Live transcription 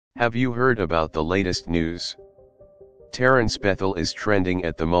Have you heard about the latest news? Terrance Bethel is trending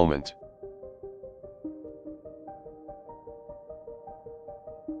at the moment.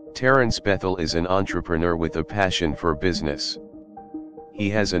 Terrance Bethel is an entrepreneur with a passion for business. He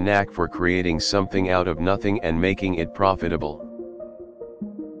has a knack for creating something out of nothing and making it profitable.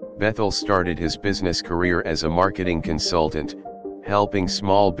 Bethel started his business career as a marketing consultant, helping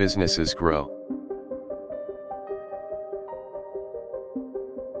small businesses grow.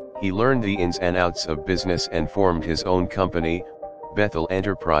 He learned the ins and outs of business and formed his own company, Bethel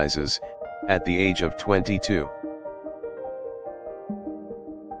Enterprises, at the age of 22.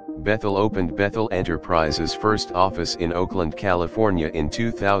 Bethel opened Bethel Enterprises' first office in Oakland, California in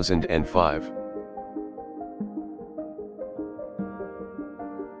 2005.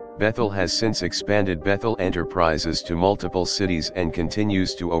 Bethel has since expanded Bethel Enterprises to multiple cities and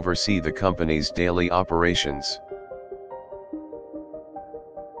continues to oversee the company's daily operations.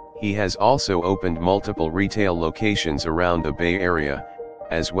 He has also opened multiple retail locations around the Bay Area,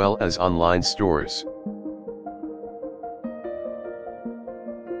 as well as online stores.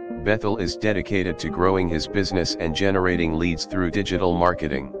 Bethel is dedicated to growing his business and generating leads through digital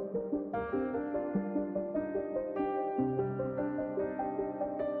marketing.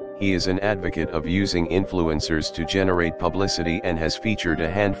 He is an advocate of using influencers to generate publicity and has featured a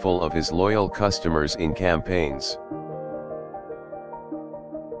handful of his loyal customers in campaigns.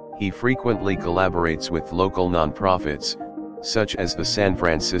 He frequently collaborates with local nonprofits, such as the San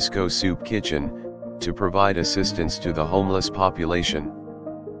Francisco Soup Kitchen, to provide assistance to the homeless population.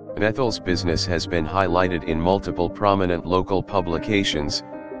 Bethel's business has been highlighted in multiple prominent local publications,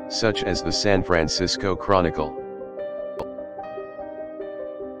 such as the San Francisco Chronicle.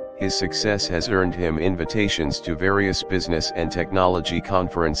 His success has earned him invitations to various business and technology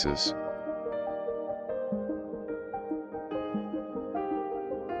conferences.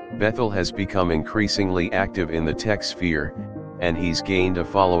 Bethel has become increasingly active in the tech sphere, and he's gained a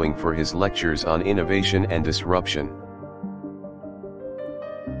following for his lectures on innovation and disruption.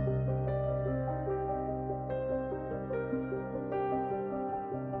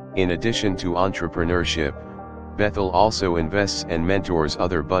 In addition to entrepreneurship, Bethel also invests and mentors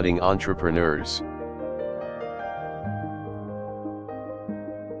other budding entrepreneurs.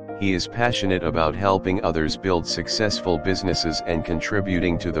 He is passionate about helping others build successful businesses and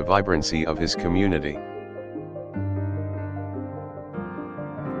contributing to the vibrancy of his community.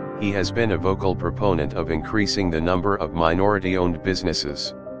 He has been a vocal proponent of increasing the number of minority-owned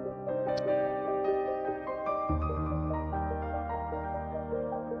businesses.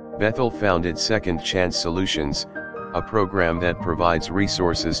 Bethel founded Second Chance Solutions, a program that provides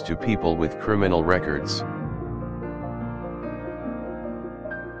resources to people with criminal records.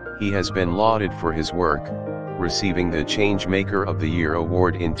 He has been lauded for his work, receiving the Changemaker of the Year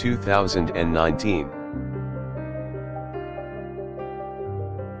award in 2019.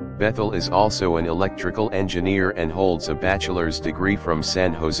 Bethel is also an electrical engineer and holds a bachelor's degree from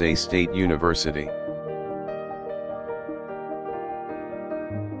San Jose State University.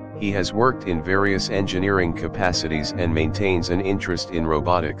 He has worked in various engineering capacities and maintains an interest in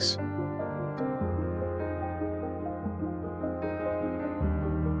robotics.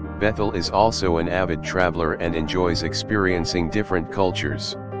 Bethel is also an avid traveler and enjoys experiencing different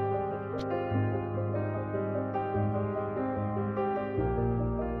cultures.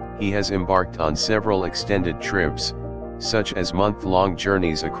 He has embarked on several extended trips, such as month-long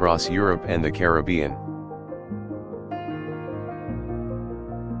journeys across Europe and the Caribbean.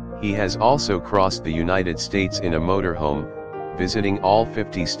 He has also crossed the United States in a motorhome, visiting all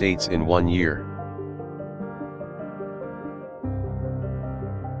 50 states in 1 year.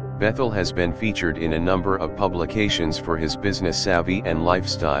 Bethel has been featured in a number of publications for his business savvy and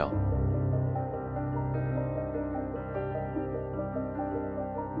lifestyle.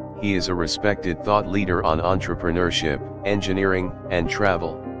 He is a respected thought leader on entrepreneurship, engineering, and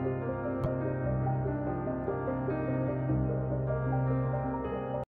travel.